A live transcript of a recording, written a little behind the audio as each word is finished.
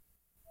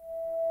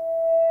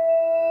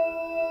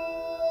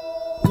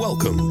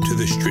Welcome to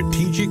the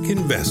Strategic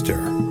Investor.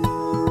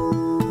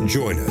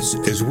 Join us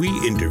as we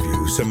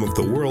interview some of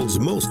the world's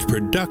most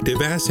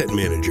productive asset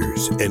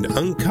managers and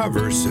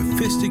uncover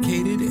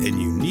sophisticated and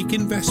unique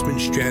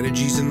investment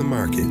strategies in the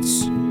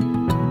markets.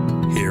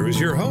 Here is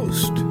your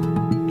host,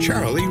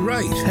 Charlie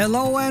Wright.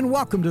 Hello and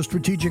welcome to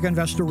Strategic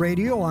Investor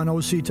Radio on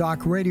OC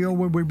Talk Radio,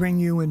 where we bring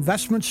you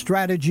investment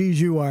strategies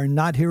you are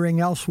not hearing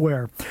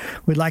elsewhere.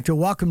 We'd like to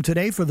welcome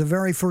today for the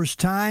very first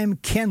time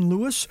Ken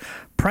Lewis,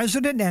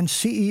 President and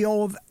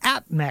CEO of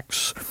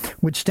APMEX,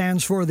 which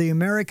stands for the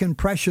American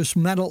Precious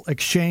Metal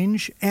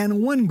Exchange, and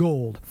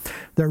OneGold.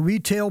 They're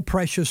retail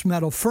precious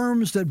metal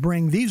firms that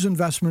bring these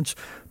investments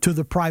to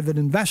the private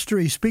investor.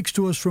 He speaks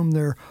to us from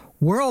their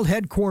world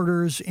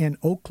headquarters in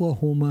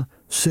Oklahoma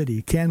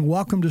City. Ken,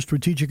 welcome to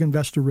Strategic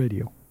Investor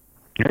Radio.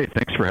 Hey,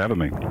 thanks for having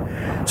me.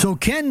 So,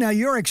 Ken,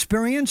 your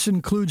experience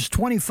includes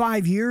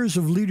 25 years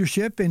of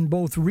leadership in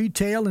both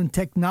retail and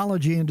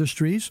technology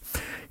industries.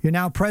 You're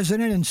now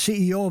president and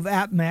CEO of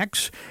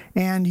APMEX,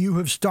 and you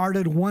have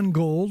started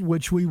OneGold,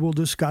 which we will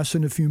discuss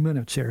in a few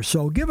minutes here.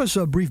 So give us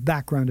a brief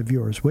background of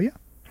yours, will you?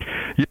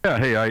 Yeah,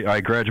 hey, I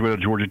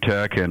graduated Georgia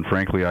Tech, and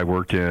frankly, I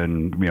worked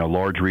in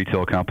large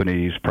retail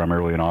companies,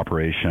 primarily in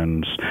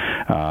operations.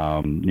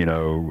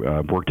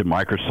 Worked at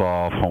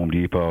Microsoft, Home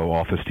Depot,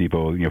 Office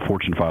Depot,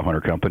 Fortune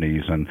 500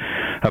 companies. And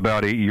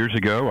about 8 years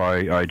ago,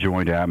 I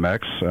joined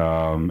APMEX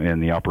in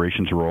the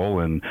operations role,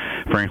 and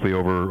frankly,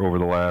 over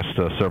the last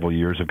several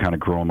years, I've kind of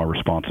grown my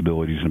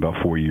responsibilities. And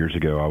about 4 years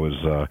ago, I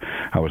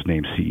was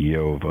named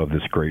CEO of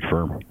this great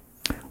firm.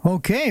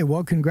 Okay,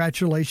 well,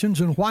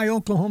 congratulations. And why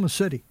Oklahoma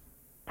City?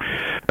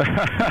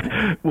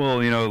 Well,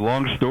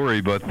 long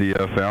story, but the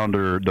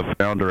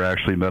founder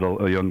actually met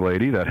a young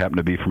lady that happened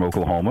to be from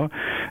Oklahoma,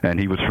 and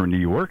he was from New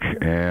York,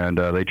 and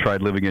they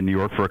tried living in New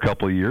York for a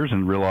couple of years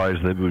and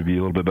realized that it would be a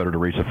little bit better to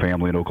raise a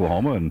family in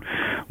Oklahoma, and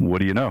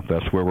what do you know?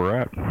 That's where we're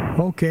at.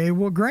 Okay,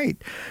 well,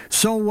 great.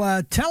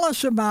 So tell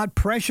us about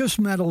precious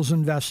metals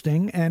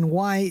investing and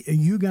why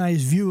you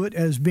guys view it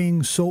as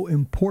being so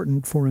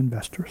important for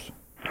investors.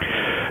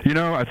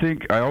 I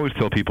think I always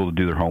tell people to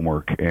do their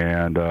homework,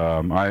 and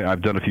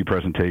I've done a few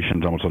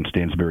presentations. I was on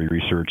Stansberry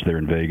Research there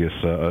in Vegas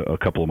a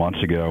couple of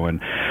months ago, and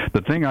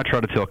the thing I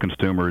try to tell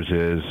consumers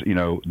is,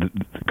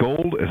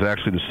 gold is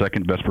actually the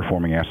second best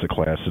performing asset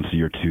class since the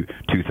year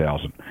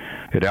 2000.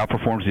 It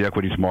outperforms the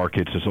equities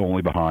markets. It's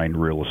only behind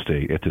real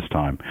estate at this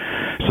time.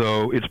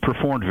 So it's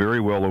performed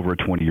very well over a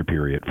 20-year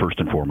period, first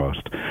and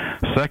foremost.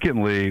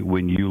 Secondly,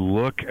 when you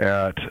look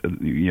at,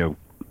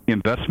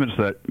 investments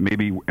that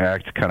maybe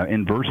act kind of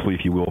inversely,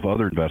 if you will, of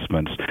other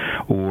investments,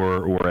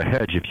 or a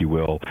hedge, if you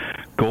will,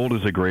 gold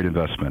is a great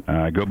investment.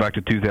 Go back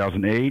to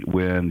 2008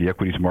 when the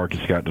equities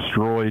markets got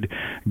destroyed.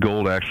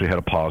 Gold actually had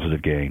a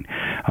positive gain.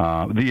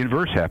 The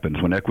inverse happens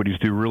when equities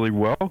do really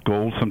well.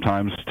 Gold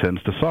sometimes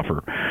tends to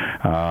suffer.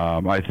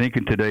 I think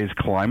in today's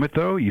climate,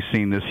 though, you've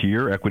seen this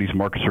year equities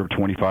markets are up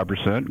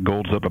 25%.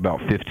 Gold's up about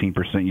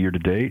 15% year to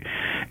date,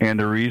 and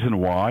the reason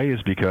why is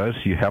because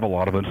you have a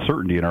lot of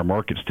uncertainty in our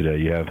markets today.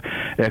 You have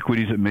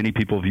equities that many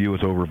people view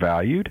as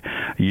overvalued.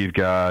 You've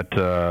got,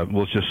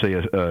 let's just say,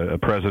 a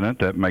president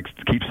that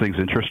keeps things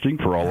interesting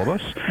for all of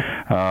us,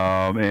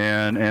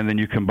 and then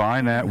you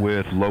combine that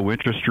with low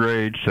interest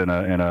rates and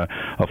a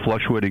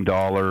fluctuating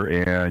dollar,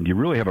 and you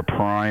really have a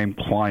prime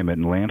climate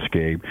and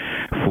landscape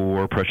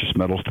for precious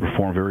metals to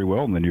perform very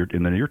well in the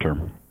near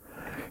term.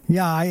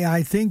 Yeah,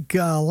 I think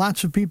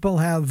lots of people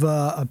have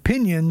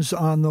opinions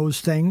on those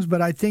things,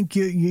 but I think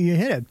you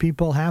hit it.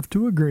 People have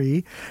to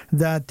agree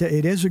that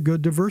it is a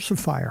good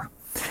diversifier.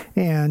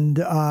 And,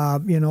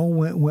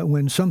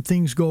 when some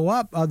things go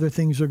up, other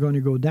things are going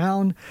to go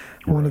down.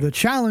 Right. One of the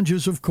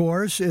challenges, of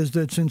course, is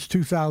that since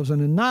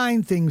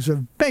 2009, things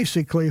have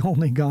basically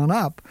only gone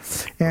up.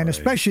 And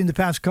especially in the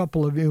past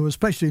couple of years,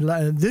 especially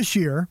this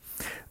year,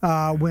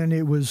 when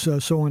it was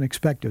so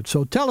unexpected.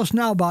 So tell us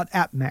now about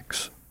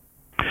APMEX.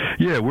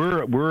 Yeah,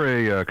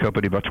 we're a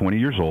company about 20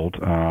 years old,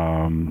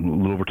 a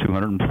little over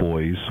 200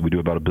 employees. We do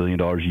about $1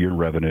 billion a year in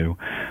revenue,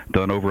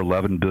 done over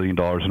 $11 billion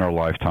in our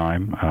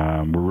lifetime.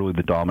 We're really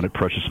the dominant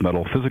precious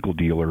metal physical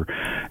dealer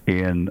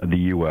in the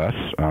U.S.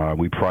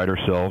 We pride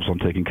ourselves on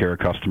taking care of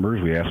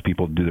customers. We ask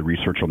people to do the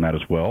research on that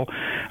as well.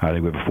 I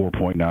think we have a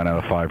 4.9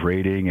 out of 5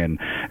 rating, and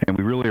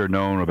we really are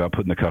known about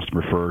putting the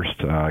customer first.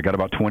 Got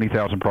about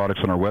 20,000 products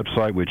on our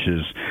website, which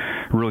is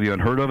really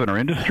unheard of in our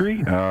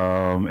industry,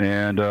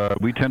 and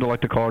we tend to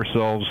like to call ourselves,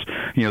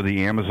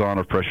 the Amazon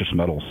of precious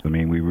metals. I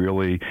mean, we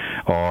really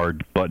are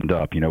buttoned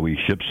up. We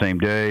ship same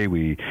day.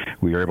 We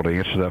are able to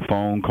answer that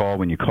phone call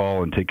when you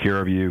call and take care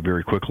of you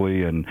very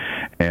quickly. And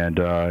at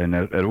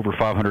over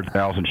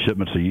 500,000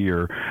 shipments a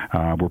year,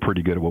 we're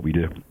pretty good at what we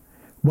do.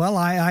 Well,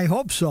 I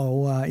hope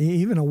so.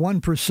 Even a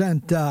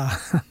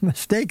 1%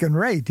 mistaken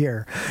rate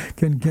here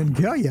can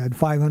kill you at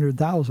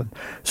 500,000.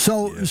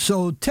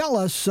 So tell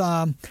us.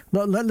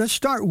 Let's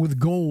start with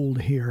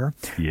gold here.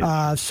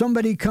 Yes.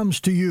 Somebody comes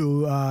to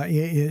you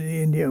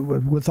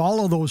with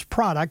all of those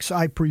products.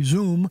 I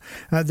presume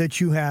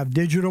that you have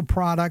digital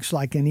products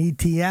like an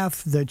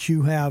ETF, that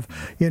you have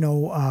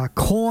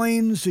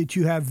coins, that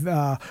you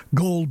have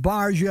gold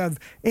bars. You have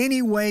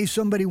any way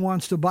somebody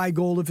wants to buy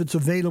gold, if it's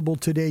available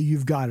today,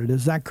 you've got it.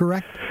 Is that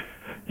correct?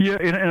 Yeah,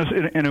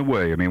 in a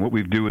way. I mean, what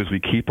we do is we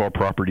keep our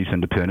properties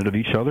independent of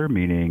each other,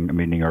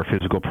 meaning our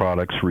physical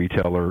products,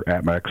 retailer,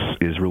 APMEX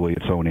is really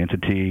its own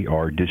entity.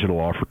 Our digital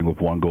offering with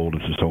One Gold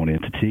is its own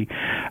entity.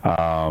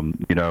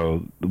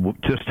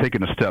 Just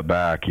taking a step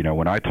back,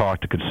 when I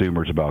talk to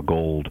consumers about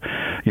gold,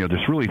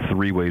 there's really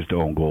three ways to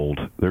own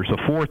gold. There's a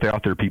fourth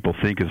out there people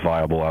think is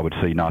viable, I would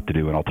say not to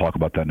do, and I'll talk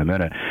about that in a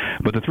minute.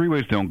 But the three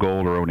ways to own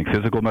gold are owning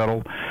physical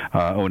metal,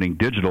 owning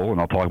digital,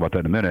 and I'll talk about that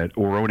in a minute,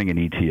 or owning an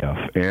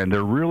ETF. And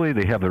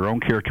they have their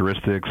own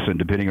characteristics, and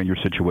depending on your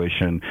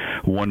situation,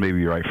 one may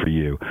be right for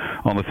you.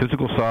 On the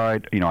physical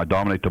side, I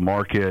dominate the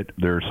market.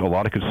 There's a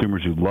lot of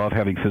consumers who love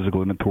having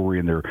physical inventory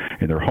in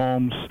their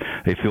homes.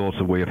 They feel it's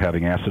a way of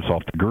having assets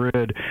off the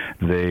grid.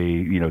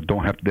 They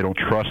don't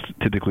trust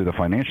typically the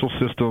financial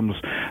systems.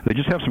 They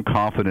just have some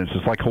confidence.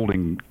 It's like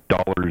holding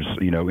dollars,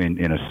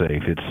 in a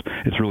safe.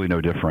 It's really no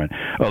different,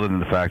 other than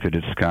the fact that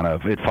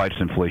it fights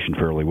inflation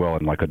fairly well,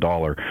 and like a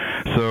dollar.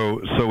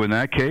 So in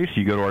that case,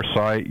 you go to our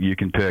site. You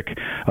can pick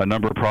a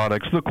number of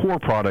products. The core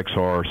products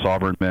are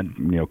sovereign mint,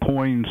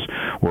 coins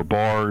or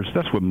bars.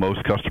 That's what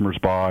most customers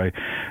buy.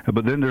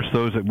 But then there's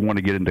those that want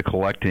to get into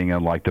collecting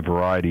and like the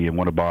variety and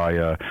want to buy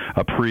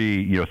a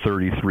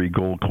pre-33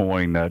 gold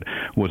coin that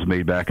was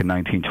made back in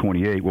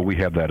 1928. Well, we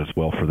have that as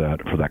well for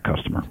that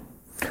customer.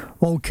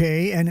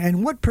 Okay,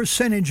 and what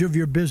percentage of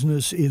your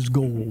business is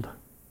gold?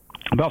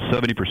 About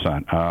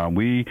 70%.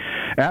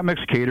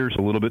 APMEX caters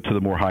a little bit to the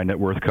more high net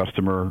worth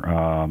customer,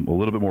 a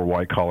little bit more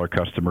white collar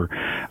customer.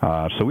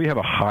 So we have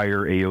a higher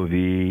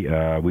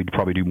AOV. We'd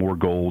probably do more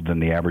gold than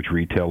the average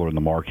retailer in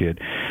the market,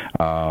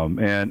 and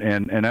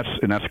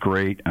that's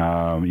great.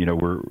 You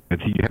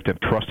have to have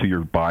trust who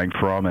you're buying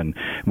from, and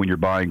when you're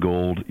buying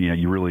gold,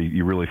 you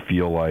really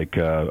feel like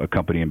a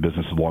company in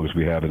business. As long as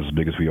we have it, as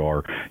big as we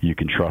are, you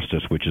can trust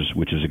us, which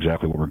is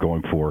exactly what we're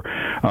going for.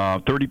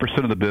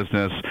 30% of the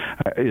business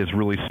is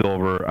really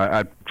silver.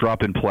 I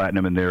drop in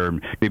platinum in there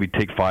and maybe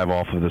take 5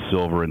 off of the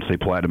silver, and say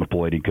platinum and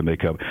palladium can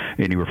make up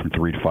anywhere from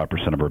 3 to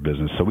 5% of our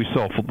business. So we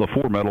sell the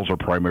 4 metals are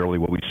primarily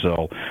what we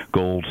sell: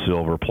 gold,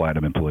 silver,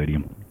 platinum, and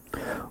palladium.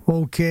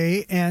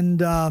 Okay,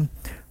 and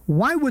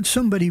why would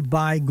somebody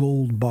buy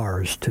gold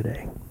bars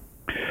today?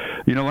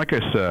 Like I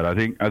said, I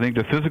think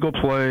the physical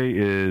play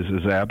is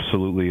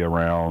absolutely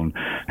around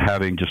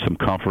having just some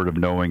comfort of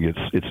knowing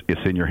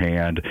it's in your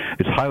hand.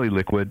 It's highly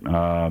liquid.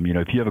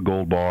 If you have a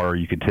gold bar,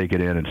 you can take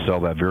it in and sell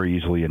that very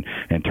easily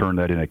and turn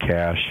that into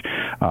cash.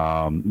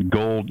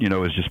 Gold,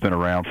 has just been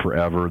around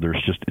forever.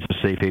 It's a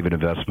safe haven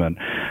investment.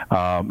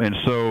 And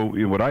so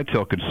what I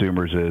tell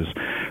consumers is,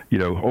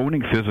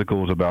 owning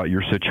physical is about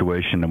your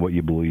situation and what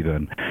you believe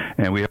in.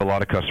 And we have a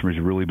lot of customers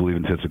who really believe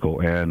in physical.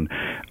 And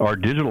our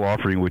digital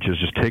offering, which is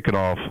just taken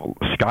off,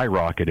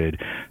 skyrocketed,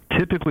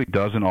 typically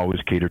doesn't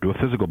always cater to a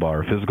physical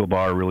buyer. A physical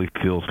buyer really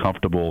feels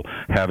comfortable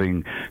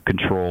having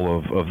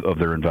control of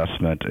their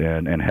investment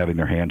and having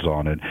their hands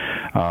on it.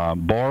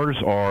 Bars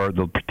are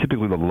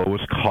typically the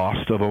lowest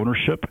cost of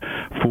ownership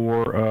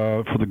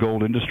for the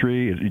gold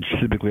industry. It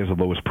typically has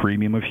the lowest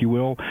premium, if you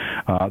will.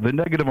 The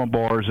negative on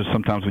bars is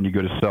sometimes when you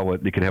go to sell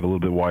it, they can have a little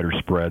bit wider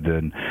spread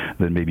than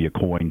maybe a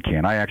coin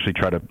can. I actually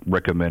try to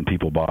recommend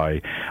people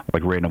buy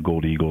like random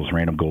gold eagles,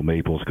 random gold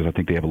maples, because I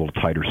think they have a little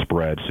tighter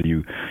spread, so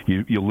you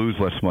lose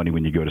less money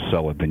when you go to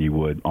sell it than you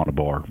would on a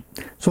bar.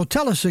 So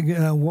tell us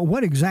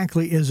what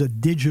exactly is a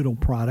digital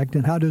product,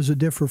 and how does it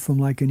differ from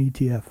like an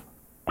ETF?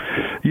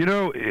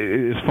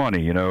 It's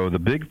funny. The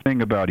big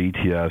thing about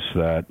ETFs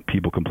that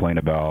people complain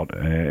about,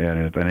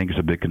 and I think it's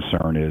a big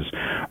concern, is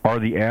are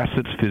the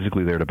assets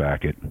physically there to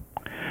back it?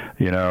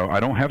 I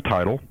don't have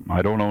title.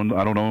 I don't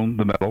own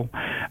the metal.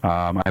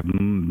 I have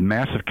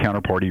massive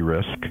counterparty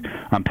risk.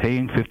 I'm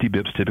paying 50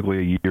 bips typically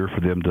a year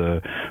for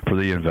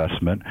the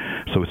investment,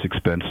 so it's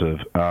expensive.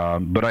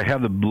 But I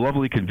have the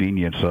lovely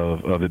convenience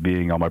of it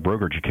being on my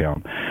brokerage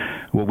account.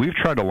 What we've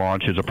tried to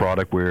launch is a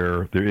product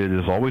where it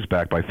is always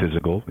backed by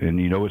physical, and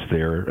it's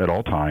there at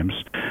all times.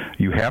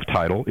 You have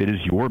title. It is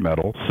your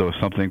metal. So if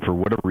something, for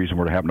whatever reason,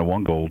 were to happen to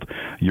One Gold,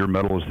 your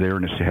metal is there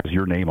and it has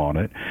your name on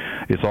it.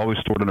 It's always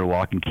stored under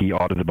lock and key,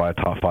 audited by a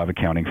top 5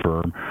 accounting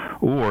firm.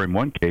 Or in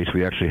one case,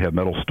 we actually have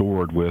metal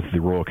stored with the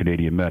Royal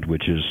Canadian Mint,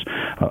 which is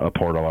a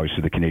part of,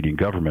 obviously, the Canadian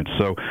government.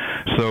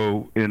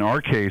 So in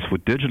our case,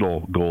 with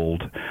digital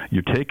gold,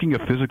 you're taking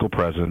a physical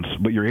presence,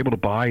 but you're able to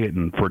buy it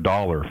for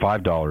 $1,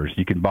 $5.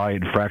 You can buy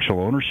it in fractional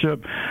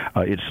ownership.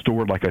 It's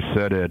stored, like I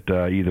said, at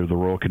either the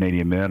Royal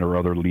Canadian Mint or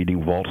other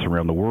leading vaults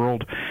around the world.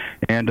 world,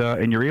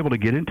 and you're able to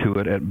get into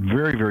it at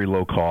very, very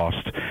low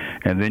cost.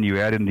 And then you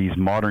add in these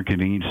modern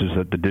conveniences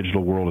that the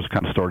digital world has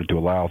kind of started to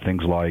allow,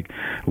 things like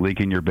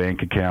linking your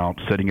bank account,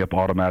 setting up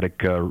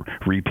automatic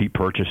repeat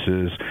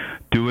purchases,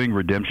 doing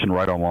redemption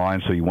right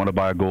online. So you want to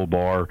buy a gold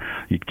bar,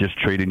 you just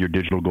trade in your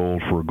digital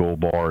gold for a gold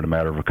bar in a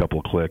matter of a couple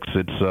of clicks.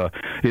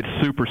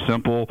 It's super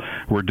simple.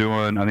 We're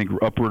doing, I think,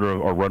 upward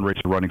of our run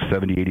rates are running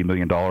 $70-80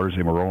 million,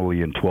 and we're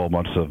only in 12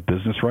 months of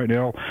business right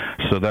now.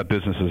 So that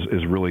business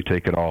is really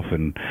taken off,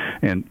 and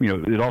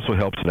it also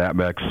helps at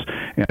Amex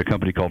and a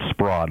company called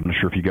Sprott. I'm not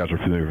sure if you guys are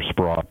familiar with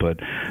Sprott, but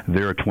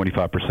they're a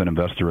 25%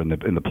 investor in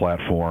the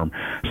platform,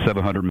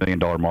 $700 million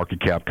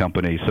market cap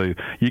company. So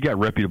you got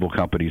reputable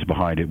companies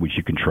behind it which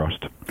you can trust.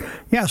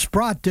 Yeah,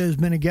 Sprott has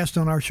been a guest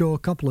on our show a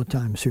couple of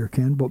times here,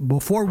 Ken, but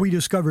before we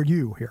discovered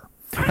you here.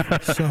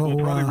 So well,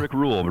 probably Rick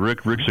Rule.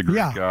 Rick's a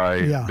great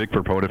guy, big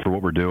proponent for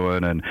what we're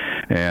doing,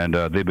 and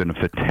they've been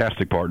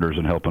fantastic partners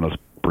in helping us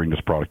bring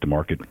this product to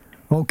market.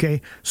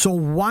 Okay, so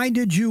why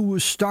did you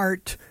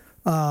start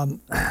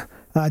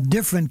a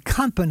different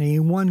company,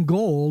 One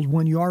Gold,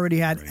 when you already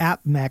had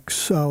Amex?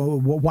 So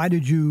why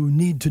did you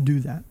need to do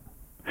that?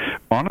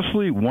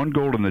 Honestly, One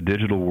Gold in the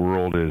digital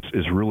world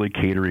is really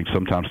catering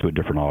sometimes to a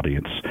different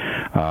audience.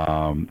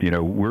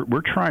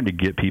 We're trying to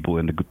get people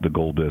into the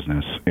gold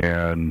business,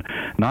 and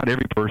not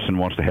every person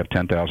wants to have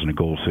 $10,000 in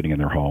gold sitting in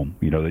their home.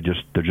 They're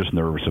just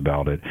nervous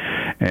about it.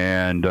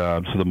 And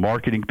so the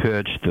marketing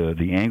pitch,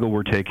 the angle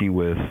we're taking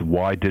with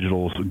why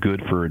digital is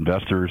good for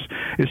investors,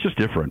 it's just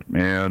different.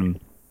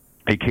 And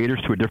it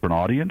caters to a different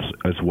audience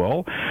as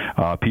well.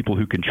 People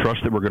who can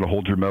trust that we're going to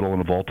hold your metal in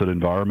a vaulted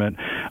environment.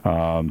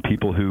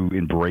 People who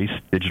embrace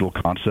digital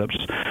concepts.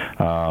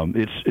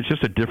 It's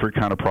just a different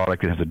kind of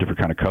product. It has a different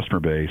kind of customer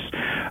base.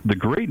 The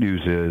great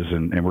news is,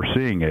 and we're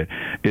seeing it,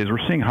 is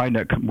we're seeing high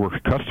net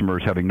worth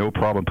customers having no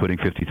problem putting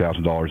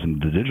 $50,000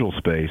 into the digital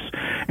space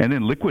and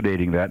then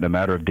liquidating that in a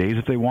matter of days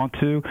if they want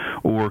to,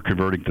 or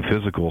converting to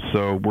physical.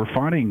 So we're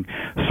finding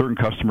certain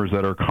customers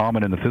that are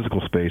common in the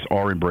physical space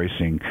are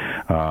embracing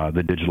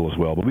the digital as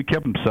well. But we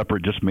kept them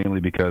separate just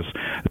mainly because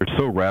they're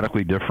so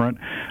radically different.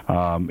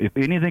 If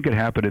anything could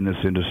happen in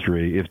this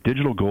industry, if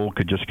digital gold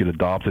could just get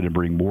adopted and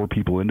bring more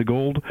people into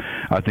gold,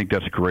 I think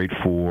that's great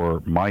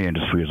for my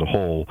industry as a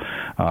whole,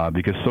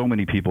 because so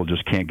many people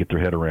just can't get their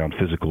head around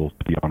physical,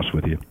 to be honest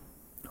with you.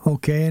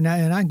 Okay, and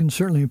I can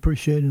certainly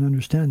appreciate and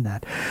understand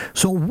that.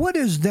 So what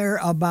is there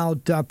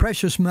about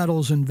precious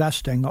metals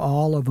investing,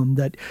 all of them,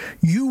 that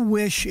you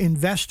wish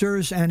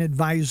investors and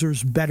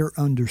advisors better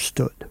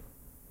understood?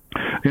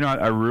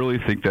 I really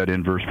think that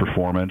inverse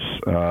performance,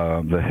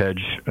 the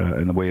hedge,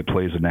 and the way it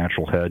plays a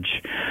natural hedge,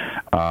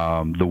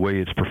 the way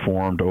it's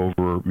performed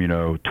over,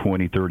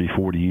 20, 30,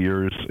 40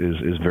 years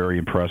is very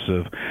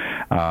impressive.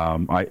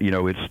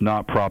 It's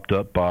not propped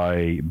up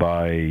by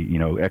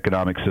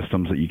economic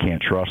systems that you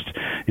can't trust.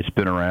 It's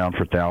been around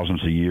for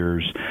thousands of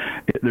years.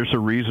 There's a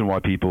reason why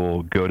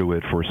people go to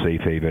it for a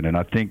safe haven, and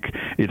I think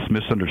it's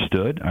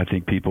misunderstood. I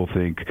think people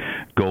think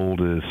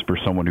gold is for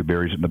someone who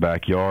buries it in the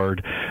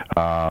backyard.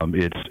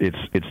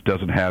 It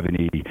doesn't have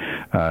any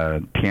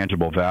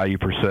tangible value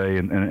per se,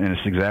 and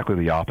it's exactly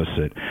the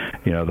opposite.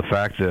 The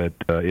fact that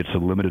it's a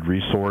limited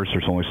resource,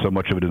 there's only so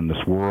much of it in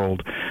this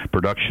world.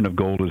 Production of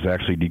gold has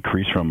actually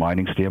decreased from a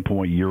mining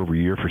standpoint year over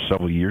year for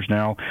several years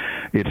now.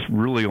 It's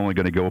really only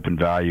going to go up in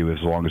value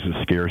as long as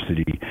the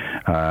scarcity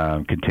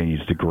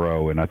continues to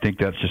grow, and I think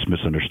that's just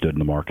misunderstood in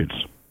the markets.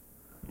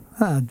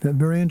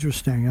 Very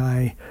interesting.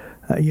 I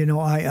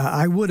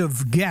would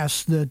have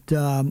guessed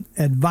that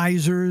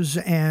advisors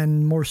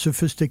and more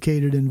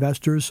sophisticated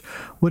investors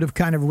would have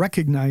kind of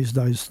recognized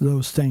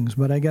those things,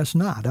 but I guess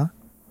not, huh?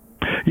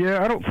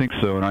 Yeah, I don't think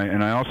so,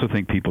 and I also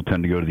think people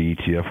tend to go to the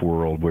ETF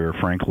world where,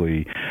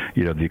 frankly,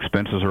 the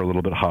expenses are a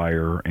little bit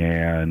higher,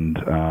 and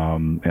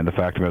the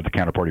fact about the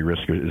counterparty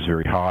risk is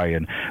very high,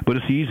 but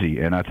it's easy,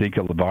 and I think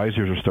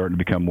advisors are starting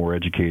to become more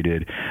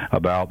educated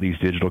about these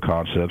digital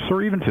concepts,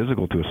 or even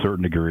physical to a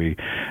certain degree.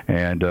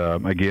 And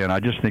again, I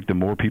just think the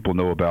more people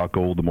know about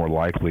gold, the more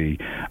likely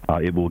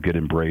it will get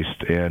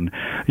embraced. And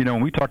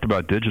when we talked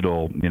about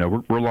digital,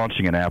 we're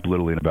launching an app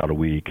literally in about a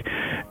week,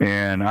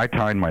 and I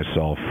timed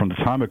myself from the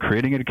time of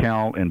creating an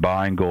account and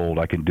buying gold.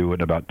 I can do it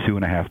in about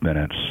 2.5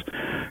 minutes.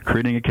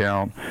 Creating an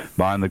account,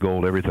 buying the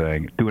gold,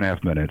 everything,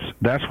 2.5 minutes.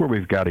 That's where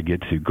we've got to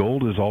get to.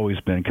 Gold has always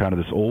been kind of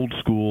this old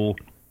school,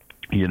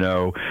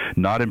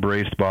 not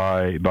embraced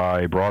by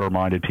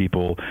broader-minded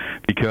people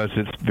because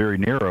it's very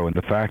narrow. And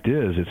the fact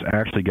is, it's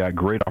actually got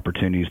great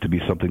opportunities to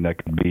be something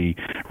that can be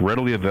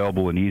readily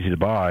available and easy to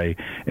buy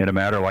in a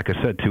matter, like I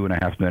said,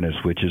 2.5 minutes,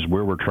 which is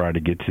where we're trying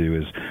to get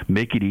to, is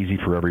make it easy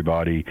for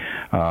everybody.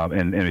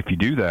 And if you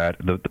do that,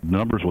 the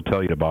numbers will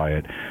tell you to buy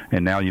it.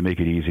 And now you make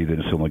it easy, then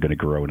it's only going to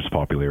grow in its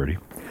popularity.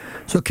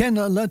 So, Ken,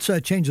 let's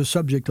change the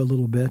subject a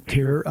little bit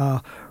here.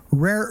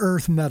 rare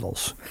earth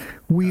metals.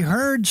 We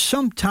heard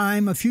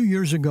sometime a few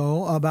years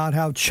ago about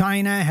how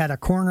China had a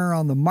corner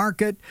on the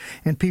market,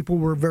 and people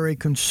were very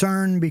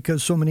concerned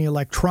because so many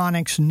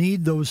electronics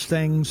need those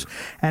things,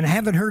 and I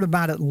haven't heard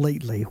about it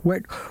lately.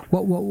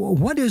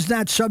 What is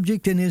that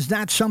subject, and is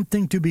that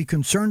something to be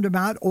concerned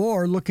about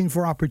or looking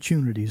for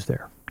opportunities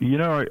there? You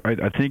know,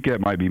 I think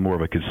that might be more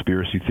of a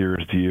conspiracy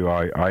theorist view.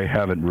 I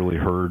haven't really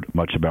heard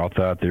much about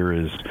that. There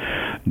is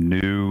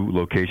new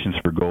locations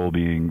for gold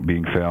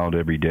being found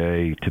every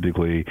day.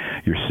 Typically,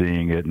 you're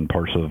seeing it in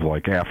parts of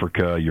like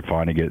Africa. You're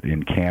finding it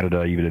in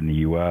Canada, even in the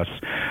U.S.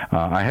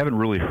 I haven't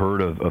really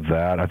heard of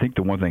that. I think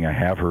the one thing I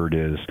have heard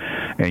is,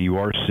 and you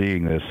are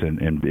seeing this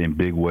in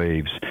big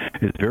waves,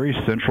 is various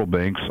central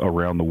banks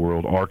around the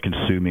world are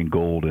consuming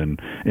gold in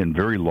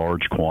very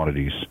large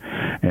quantities.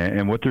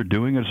 And what they're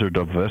doing is they're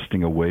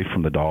divesting away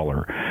from the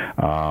dollar,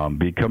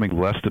 becoming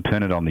less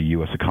dependent on the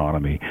U.S.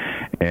 economy.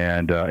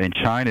 And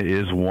China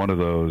is one of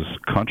those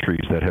countries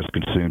that has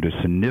consumed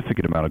a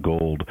significant amount of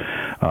gold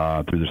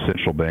through the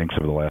central banks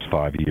over the last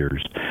 5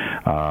 years.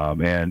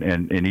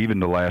 And even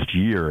the last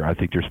year, I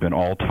think there's been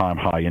all-time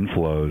high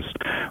inflows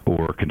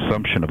or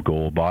consumption of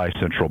gold by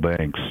central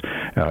banks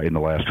in the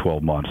last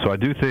 12 months. So I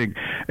do think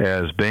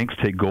as banks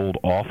take gold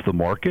off the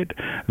market,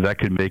 that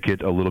could make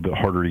it a little bit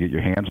harder to get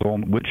your hands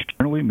on, which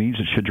generally means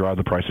it should drive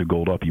the price of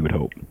gold up, you would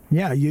hope.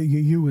 Yeah,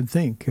 you would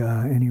think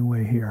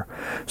anyway here.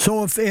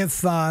 So if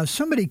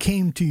somebody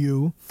came to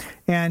you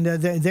and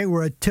they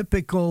were a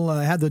typical,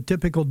 had the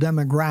typical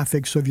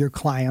demographics of your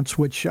clients,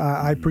 which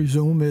I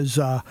presume is,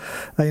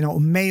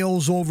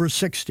 males over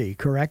 60,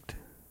 correct?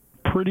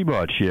 Pretty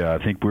much, yeah.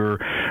 I think we're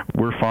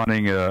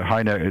finding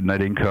high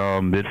net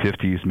income,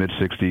 mid-50s,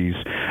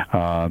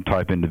 mid-60s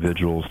type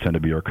individuals tend to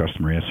be our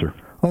customer answer.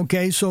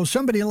 Okay, so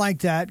somebody like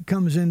that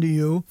comes into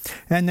you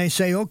and they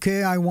say,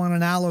 okay, I want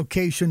an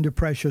allocation to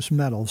precious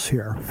metals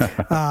here.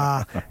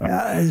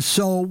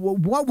 So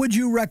what would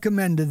you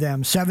recommend to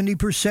them?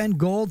 70%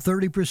 gold,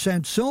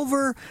 30%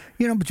 silver?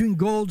 Between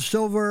gold,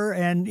 silver,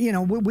 and,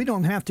 we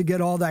don't have to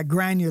get all that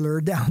granular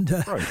down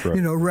to, right.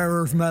 Rare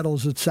earth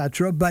metals, et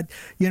cetera. But,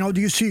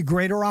 do you see a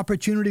greater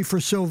opportunity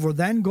for silver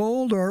than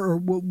gold, or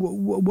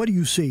what do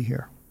you see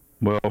here?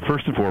 Well,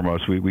 first and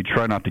foremost, we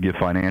try not to give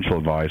financial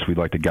advice. We'd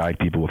like to guide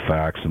people with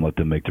facts and let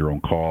them make their own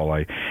call.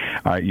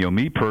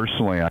 Me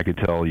personally, I could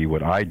tell you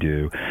what I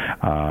do.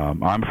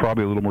 I'm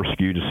probably a little more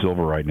skewed to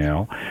silver right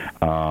now,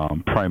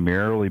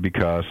 primarily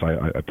because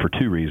for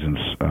two reasons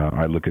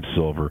I look at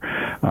silver.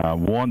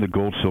 One, the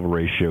gold-silver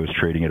ratio is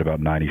trading at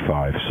about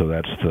 95, so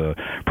that's the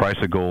price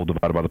of gold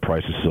divided by the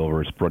price of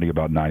silver. It's running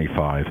about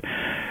 95.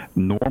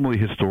 Normally,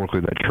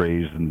 historically, that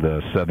trades in the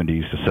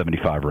 70s to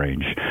 75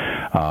 range.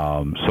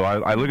 So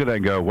I look at that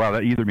and go, wow,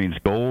 that either means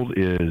gold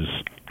is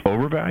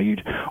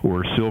overvalued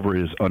or silver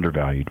is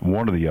undervalued,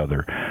 one or the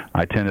other.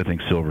 I tend to think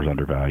silver is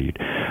undervalued.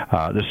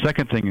 The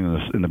second thing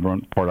in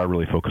the part I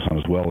really focus on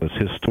as well is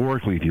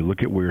historically, if you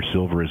look at where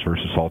silver is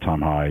versus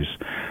all-time highs,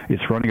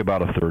 it's running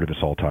about a third of its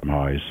all-time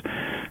highs.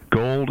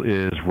 Gold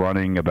is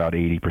running about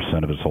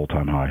 80% of its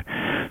all-time high.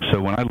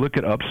 So when I look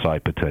at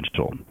upside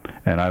potential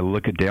and I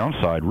look at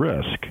downside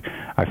risk,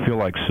 I feel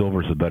like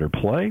silver is a better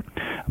play,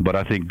 but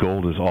I think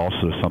gold is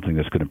also something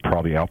that's going to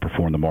probably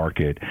outperform the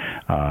market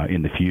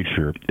in the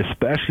future,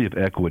 especially if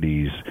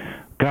equities.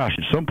 Gosh,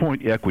 at some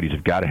point, equities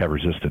have got to have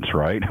resistance,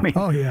 right? I mean,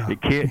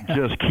 It can't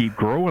just keep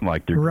growing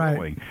like they're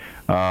growing.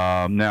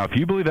 Now, if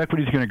you believe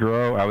equities are going to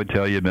grow, I would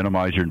tell you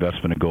minimize your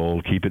investment in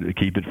gold. Keep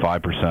it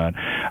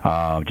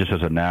 5%, just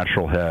as a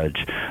natural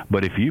hedge.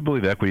 But if you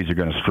believe equities are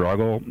going to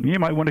struggle, you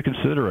might want to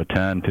consider a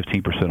 10,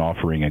 15%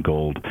 offering in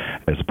gold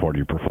as a part of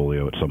your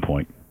portfolio at some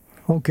point.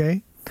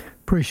 Okay.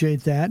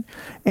 Appreciate that.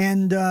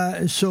 And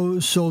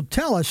so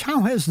tell us,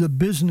 how has the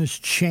business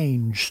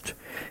changed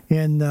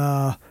in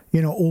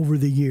over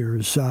the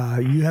years?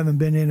 You haven't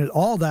been in it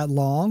all that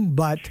long,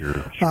 but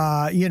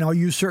Sure.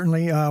 You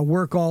certainly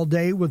work all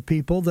day with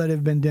people that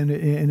have been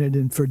in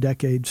it for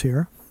decades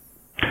here.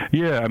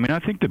 Yeah, I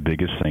think the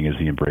biggest thing is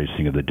the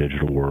embracing of the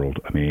digital world.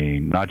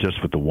 Not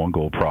just with the One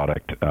Gold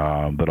product,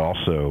 but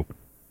also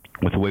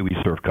with the way we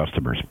serve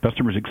customers.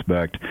 Customers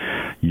expect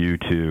you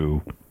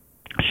to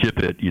ship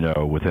it,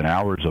 within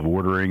hours of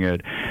ordering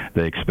it.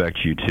 They expect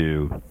you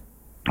to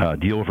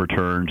deal with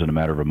returns in a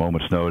matter of a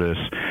moment's notice.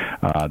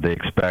 They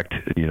expect,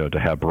 to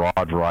have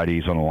broad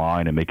varieties on the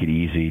line and make it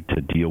easy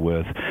to deal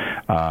with.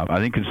 I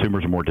think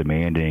consumers are more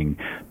demanding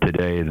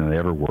today than they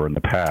ever were in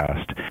the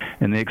past.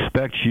 And they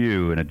expect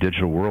you in a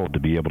digital world to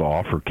be able to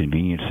offer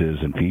conveniences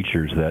and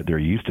features that they're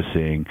used to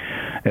seeing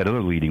at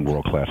other leading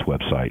world-class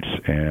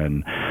websites.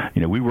 And,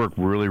 we work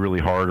really, really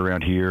hard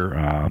around here.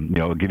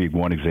 I'll give you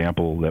one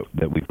example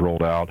that we've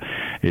rolled out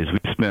is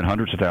we spend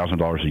hundreds of thousands of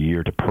dollars a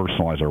year to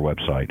personalize our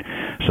website.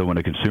 So when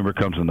a consumer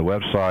comes on the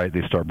website,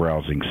 they start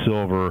browsing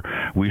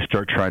silver, we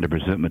start trying to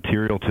present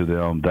material to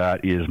them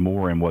that is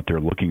more in what they're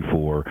looking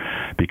for,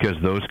 because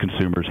those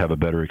consumers have a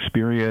better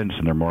experience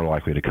and they're more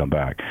likely to come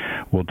back.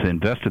 Well, to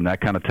invest in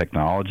that kind of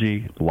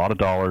technology, a lot of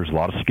dollars, a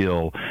lot of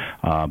skill,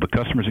 but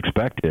customers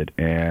expect it,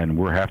 and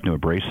we're having to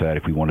embrace that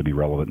if we want to be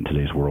relevant in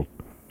today's world.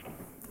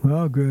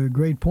 Well,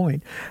 great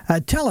point.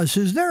 Tell us,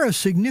 is there a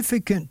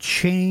significant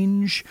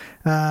change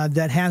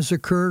that has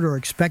occurred or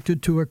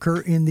expected to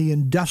occur in the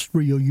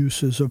industrial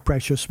uses of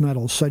precious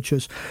metals, such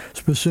as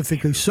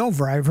specifically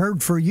silver? I've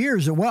heard for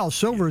years that, well,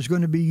 silver is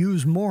going to be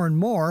used more and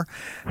more,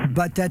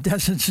 but that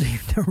doesn't seem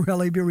to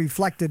really be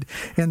reflected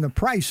in the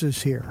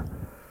prices here.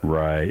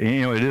 Right.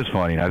 And, it is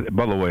funny.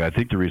 By the way, I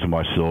think the reason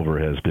why silver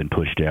has been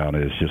pushed down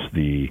is just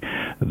the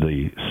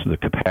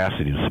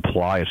capacity, the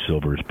supply of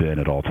silver has been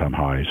at all-time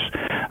highs.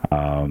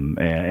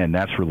 And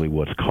that's really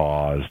what's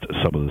caused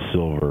some of the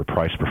silver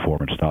price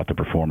performance not to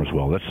perform as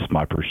well. That's just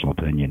my personal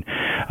opinion.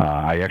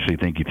 I actually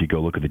think if you go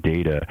look at the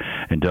data,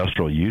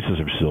 industrial uses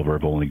of silver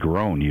have only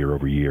grown year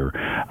over year.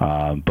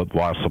 But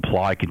while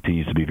supply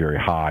continues to be very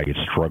high, it's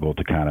struggled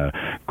to kind of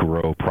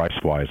grow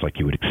price-wise like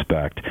you would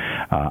expect.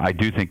 I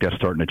do think that's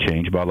starting to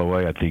change, by the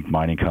way. I think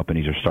mining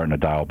companies are starting to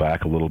dial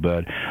back a little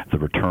bit. The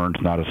return's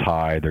not as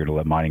high. They're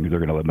going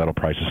to let metal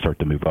prices start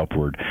to move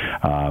upward,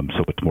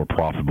 so it's more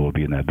profitable to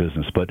be in that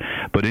business. But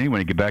anyway,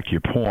 to get back to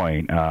your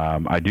point,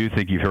 I do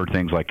think you've heard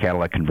things like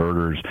catalytic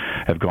converters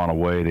have gone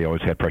away. They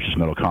always had precious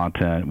metal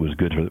content. It was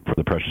good for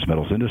the precious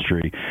metals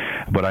industry.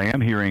 But I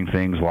am hearing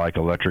things like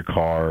electric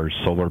cars,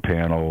 solar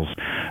panels.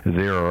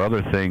 There are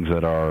other things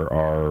that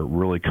are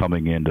really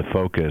coming into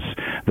focus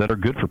that are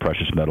good for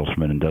precious metals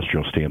from an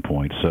industrial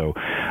standpoint. So,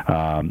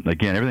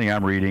 again, everything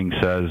I'm reading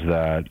says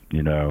that,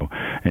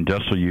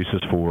 industrial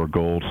uses for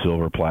gold,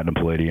 silver, platinum,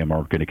 palladium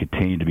are going to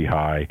continue to be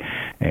high,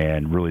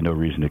 and really no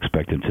reason to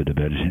expect them to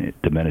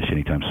diminish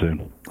anytime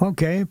soon.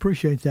 Okay,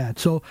 appreciate that.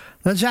 So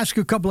let's ask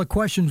a couple of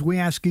questions we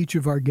ask each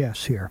of our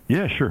guests here.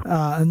 Yeah, sure.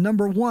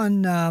 Number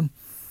one,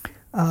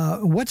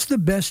 what's the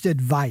best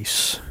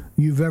advice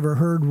you've ever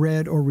heard,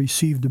 read, or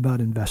received about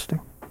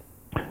investing?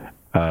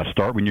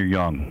 Start when you're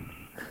young.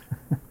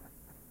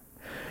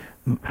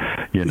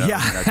 Yeah.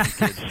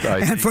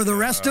 And for the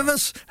rest of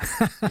us?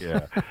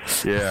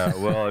 Yeah.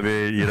 Well, I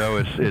mean,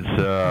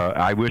 it's.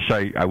 I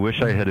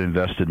wish I had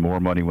invested more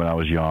money when I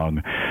was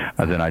young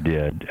than I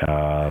did.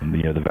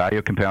 The value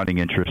of compounding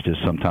interest is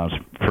sometimes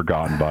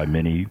forgotten by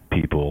many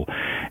people,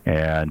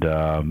 and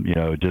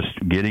just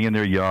getting in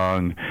there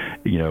young.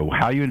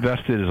 How you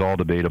invest it is all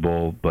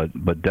debatable, but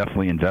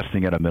definitely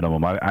investing at a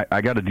minimum.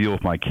 I got to deal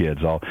with my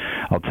kids. I'll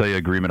tell you an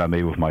agreement I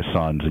made with my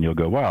sons, and you'll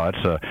go, wow,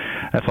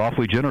 that's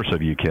awfully generous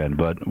of you, Ken.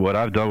 But what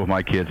I've done with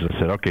my kids is I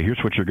said, okay, here's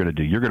what you're going to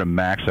do. You're going to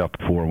max out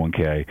the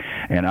 401k,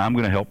 and I'm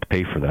going to help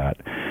pay for that.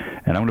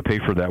 And I'm going to pay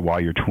for that while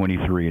you're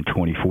 23 and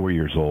 24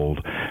 years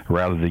old,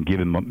 rather than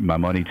giving my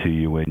money to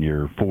you when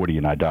you're 40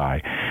 and I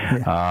die.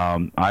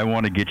 Yeah. I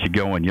want to get you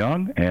going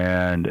young,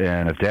 and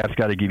if Dad's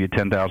got to give you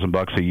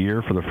 $10,000 a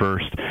year for the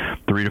first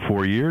 3 to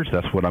 4 years,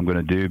 that's what I'm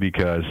going to do,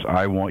 because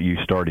I want you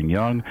starting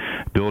young,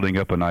 building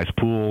up a nice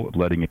pool,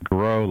 letting it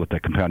grow, let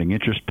that compounding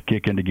interest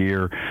kick into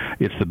gear.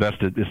 It's the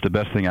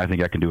best thing I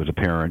think I can do as a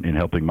parent in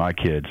helping my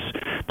kids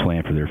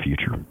plan for their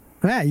future.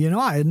 Yeah,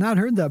 I had not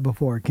heard that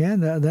before, Ken.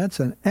 That's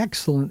an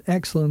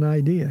excellent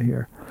idea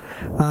here.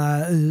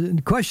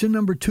 Question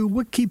number 2,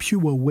 what keeps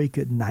you awake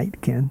at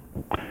night, Ken?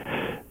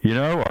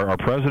 Our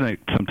president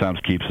sometimes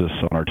keeps us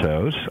on our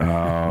toes.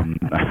 And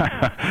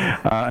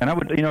I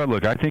would,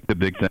 look, I think the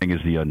big thing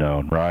is the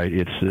unknown, right?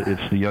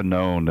 It's the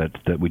unknown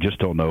that we just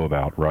don't know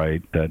about,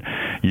 right? That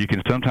you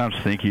can sometimes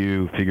think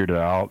you figured it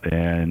out,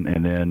 and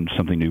then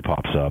something new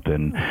pops up,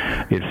 and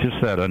it's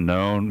just that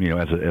unknown.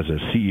 As a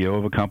CEO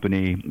of a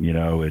company,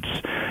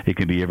 it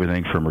can be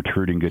everything from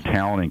recruiting good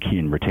talent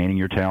and retaining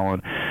your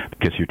talent,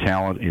 because your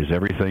talent is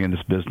everything in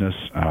this business.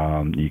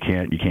 You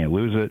can't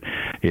lose it.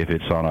 If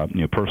it's on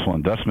a personal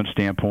investment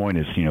standpoint,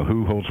 is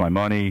who holds my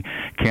money?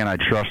 Can I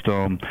trust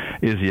them?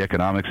 Is the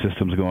economic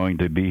systems going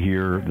to be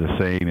here the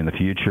same in the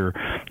future?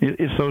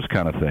 It's those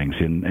kind of things,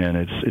 and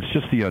it's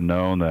just the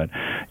unknown that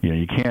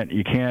you can't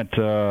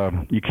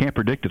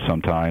predict it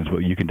sometimes, but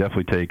you can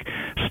definitely take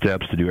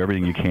steps to do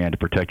everything you can to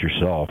protect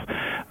yourself,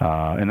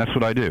 and that's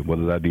what I do.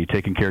 Whether that be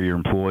taking care of your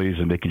employees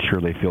and making sure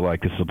they feel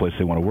like this is a place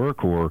they want to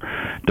work, or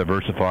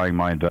diversifying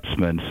my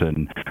investments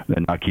and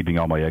not keeping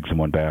all my eggs in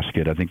one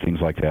basket. I think things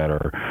like that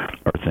are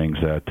things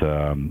that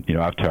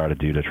I've tried to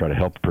do to try to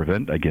help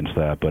prevent against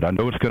that. But I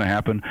know it's going to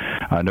happen.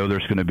 I know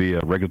there's going to be a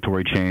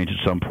regulatory change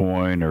at some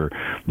point, or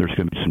there's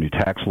going to be some new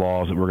tax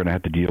laws that we're going to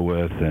have to deal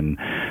with, and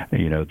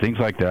things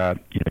like that.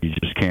 You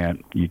just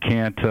can't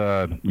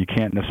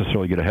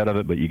necessarily get ahead of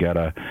it, but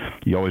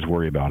you always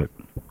worry about it.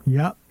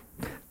 Yep,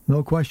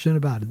 no question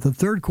about it. The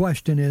third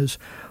question is,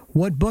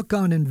 what book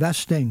on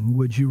investing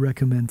would you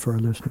recommend for our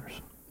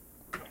listeners?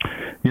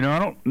 I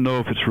don't know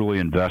if it's really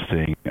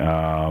investing.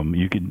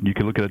 You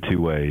can look at it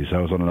two ways. I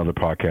was on another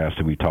podcast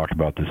and we talked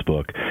about this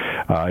book.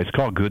 It's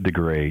called Good to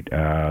Great.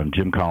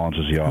 Jim Collins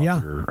is the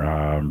author.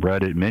 Yeah.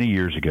 Read it many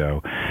years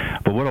ago.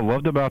 But what I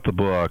loved about the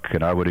book,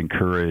 and I would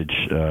encourage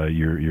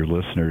your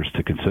listeners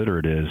to consider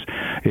it, is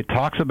it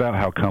talks about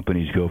how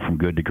companies go from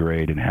good to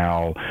great and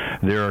how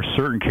there are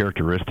certain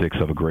characteristics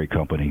of a great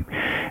company.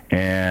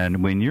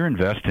 And when you're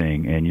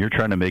investing and you're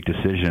trying to make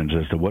decisions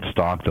as to what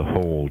stock to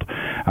hold,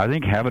 I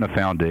think having a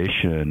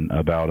foundation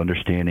about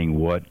understanding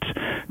what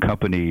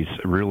companies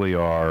really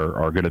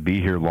are going to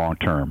be here long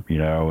term,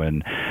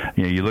 and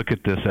you look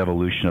at this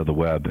evolution of the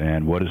web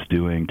and what it's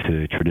doing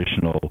to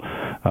traditional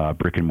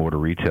brick and mortar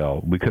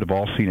retail. We could have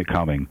all seen it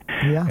coming.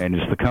 Yeah. And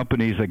it's the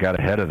companies that got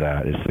ahead of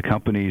that. It's the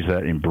companies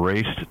that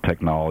embraced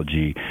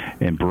technology,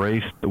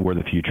 embraced where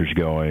the future's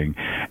going,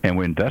 and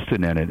we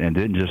invested in it and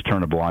didn't just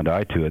turn a blind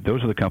eye to it.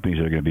 Those are the companies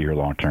that are going to be here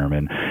long term.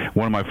 And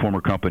one of my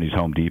former companies,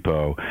 Home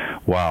Depot,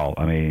 wow,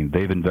 I mean,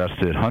 they've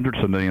invested hundreds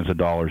of millions of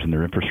dollars in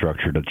their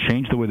infrastructure to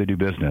change the way they do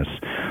business,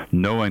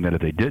 knowing that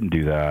if they didn't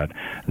do that,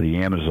 the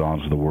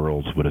Amazons of the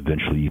world would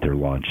eventually eat their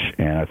lunch.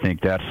 And I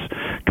think that's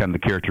kind of the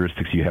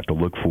characteristics you have to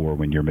look for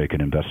when you're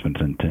making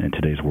investments in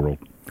today's world.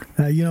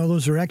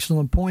 Those are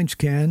excellent points,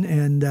 Ken.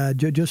 And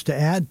just to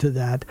add to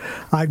that,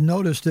 I've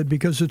noticed that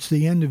because it's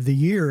the end of the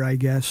year, I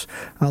guess,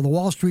 the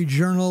Wall Street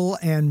Journal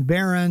and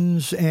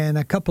Barron's and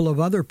a couple of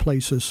other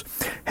places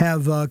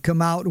have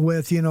come out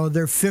with,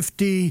 their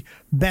 50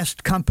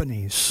 best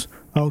companies.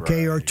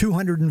 Okay, right. Or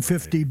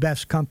 250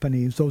 best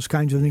companies, those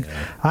kinds of things.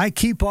 Yeah. I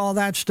keep all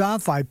that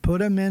stuff. I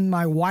put them in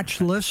my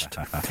watch list,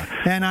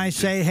 and I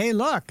say, hey,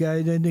 look,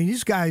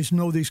 these guys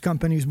know these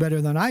companies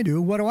better than I do.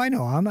 What do I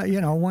know? I'm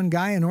one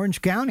guy in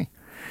Orange County.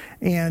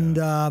 And,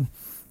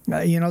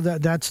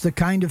 that's the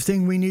kind of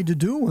thing we need to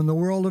do in the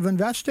world of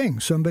investing.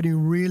 Somebody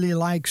really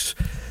likes,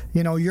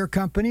 your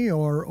company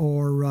or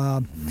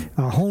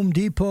Home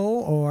Depot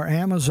or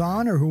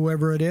Amazon or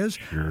whoever it is.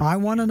 Sure. I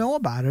want to know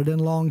about it in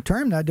long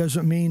term. That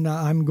doesn't mean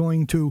I'm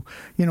going to,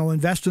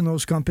 invest in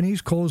those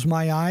companies, close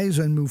my eyes,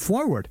 and move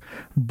forward.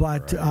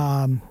 But,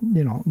 right.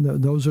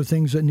 Those are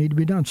things that need to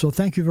be done. So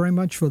thank you very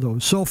much for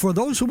those. So for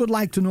those who would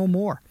like to know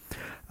more,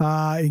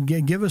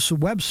 give us a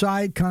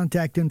website,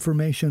 contact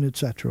information,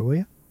 etc., will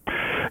you?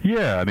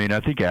 Yeah, I mean,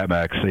 I think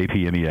APMEX,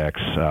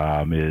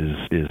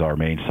 APMEX, is our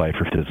main site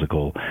for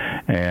physical,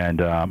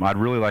 and I'd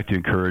really like to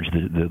encourage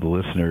the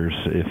listeners,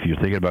 if you're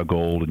thinking about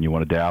gold and you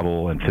want to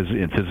dabble, and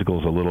physical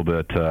is a little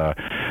bit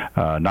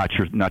not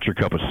your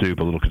cup of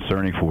soup, a little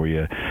concerning for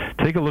you,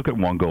 take a look at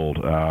One Gold.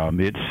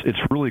 It's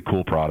really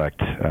cool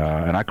product,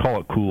 and I call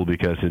it cool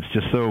because it's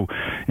just so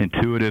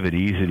intuitive and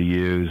easy to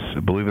use.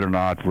 Believe it or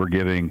not, we're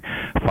giving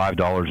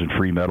 $5 in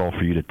free metal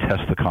for you to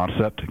test the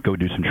concept, go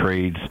do some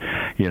trades,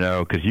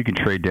 because you can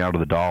trade down to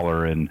the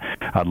dollar, and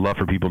I'd love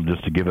for people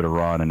just to give it a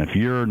run. And if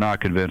you're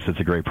not convinced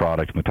it's a great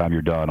product, by the time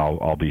you're done,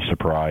 I'll be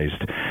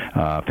surprised.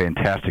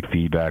 Fantastic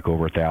feedback,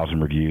 over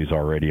 1,000 reviews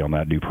already on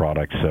that new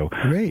product. So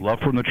great.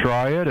 Love for them to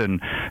try it.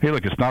 And hey,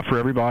 look, it's not for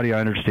everybody,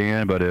 I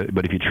understand, but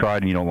if you try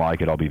it and you don't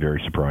like it, I'll be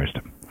very surprised.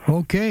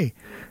 Okay,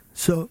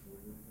 so.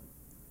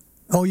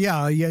 Oh,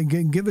 yeah.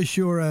 Give us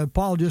your,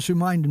 Paul just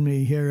reminded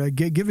me here,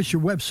 give us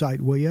your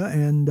website, will you?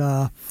 And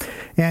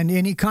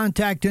any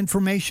contact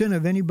information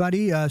of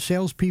anybody,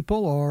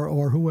 salespeople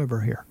or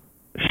whoever here.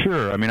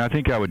 Sure. I mean, I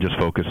think I would just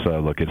focus,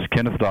 it's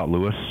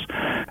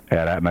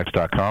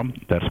kenneth.lewis@apmex.com.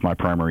 That's my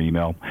primary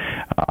email.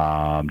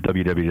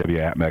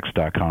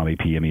 www.apmex.com,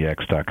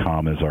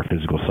 apmex.com is our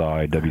physical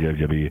side.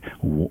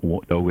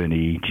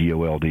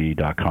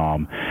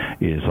 www.onegold.com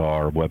is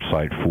our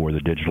website for the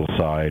digital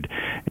side.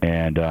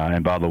 And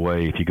by the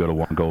way, if you go to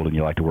One Gold and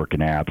you like to work in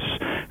apps,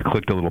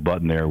 click the little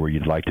button there where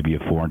you'd like to be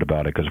informed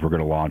about it, because we're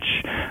going to launch,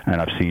 and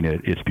I've seen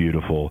it, it's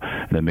beautiful.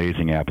 An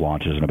amazing app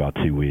launches in about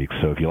 2 weeks.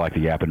 So if you like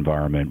the app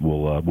environment,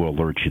 we'll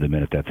alert you the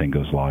minute that thing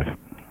goes live.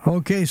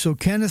 Okay, so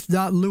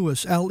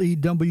Kenneth.Lewis,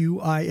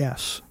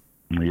 Lewis.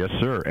 Yes,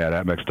 sir, at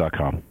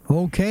apmex.com.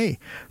 Okay.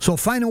 So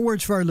final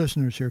words for our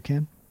listeners here,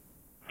 Ken.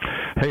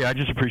 Hey, I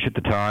just appreciate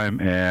the time,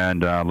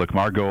 and look,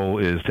 my goal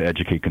is to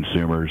educate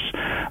consumers.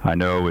 I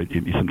know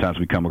sometimes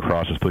we come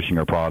across as pushing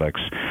our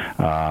products.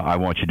 I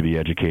want you to be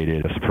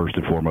educated. That's the first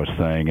and foremost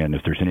thing, and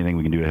if there's anything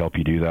we can do to help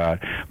you do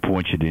that,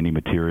 point you to any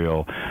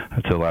material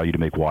to allow you to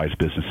make wise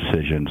business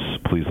decisions,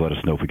 please let us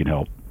know if we can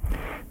help.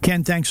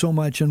 Ken, thanks so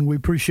much, and we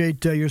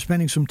appreciate your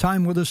spending some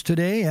time with us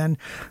today, and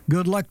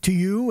good luck to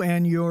you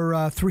and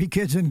your 3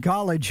 kids in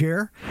college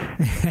here,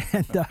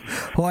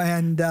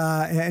 and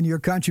your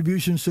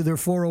contributions to their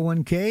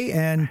 401k,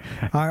 and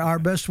our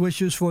best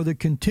wishes for the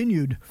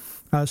continued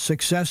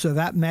success of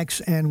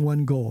APMEX and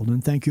One Gold,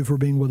 and thank you for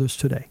being with us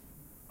today.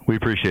 We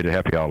appreciate it.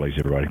 Happy holidays,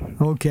 everybody.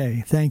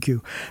 Okay, thank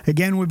you.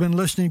 Again, we've been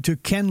listening to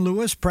Ken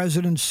Lewis,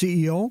 President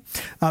CEO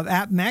of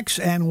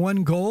APMEX and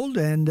One Gold,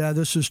 and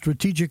this is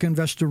Strategic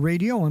Investor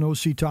Radio on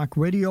OC Talk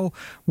Radio.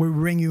 We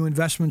bring you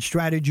investment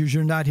strategies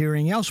you're not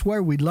hearing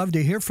elsewhere. We'd love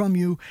to hear from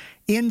you.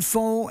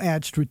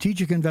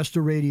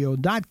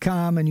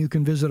 info@strategicinvestorradio.com, and you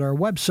can visit our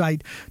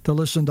website to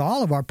listen to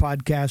all of our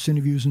podcasts,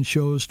 interviews, and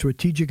shows,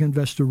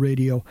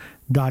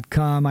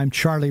 strategicinvestorradio.com. I'm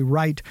Charlie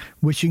Wright,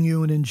 wishing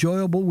you an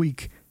enjoyable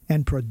week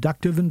and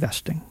productive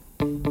investing.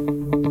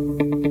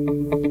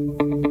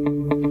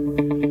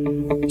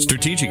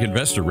 Strategic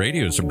Investor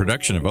Radio is a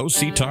production of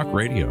OC Talk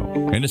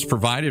Radio and is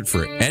provided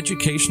for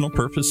educational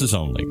purposes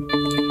only.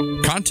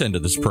 Content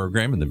of this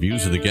program and the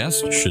views of the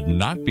guests should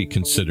not be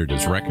considered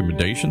as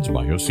recommendations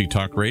by OC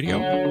Talk Radio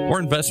or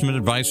investment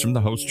advice from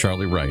the host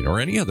Charlie Wright or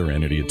any other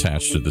entity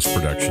attached to this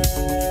production.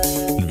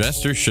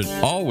 Investors should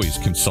always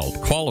consult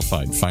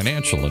qualified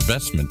financial,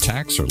 investment,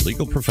 tax, or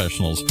legal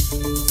professionals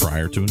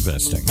prior to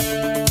investing.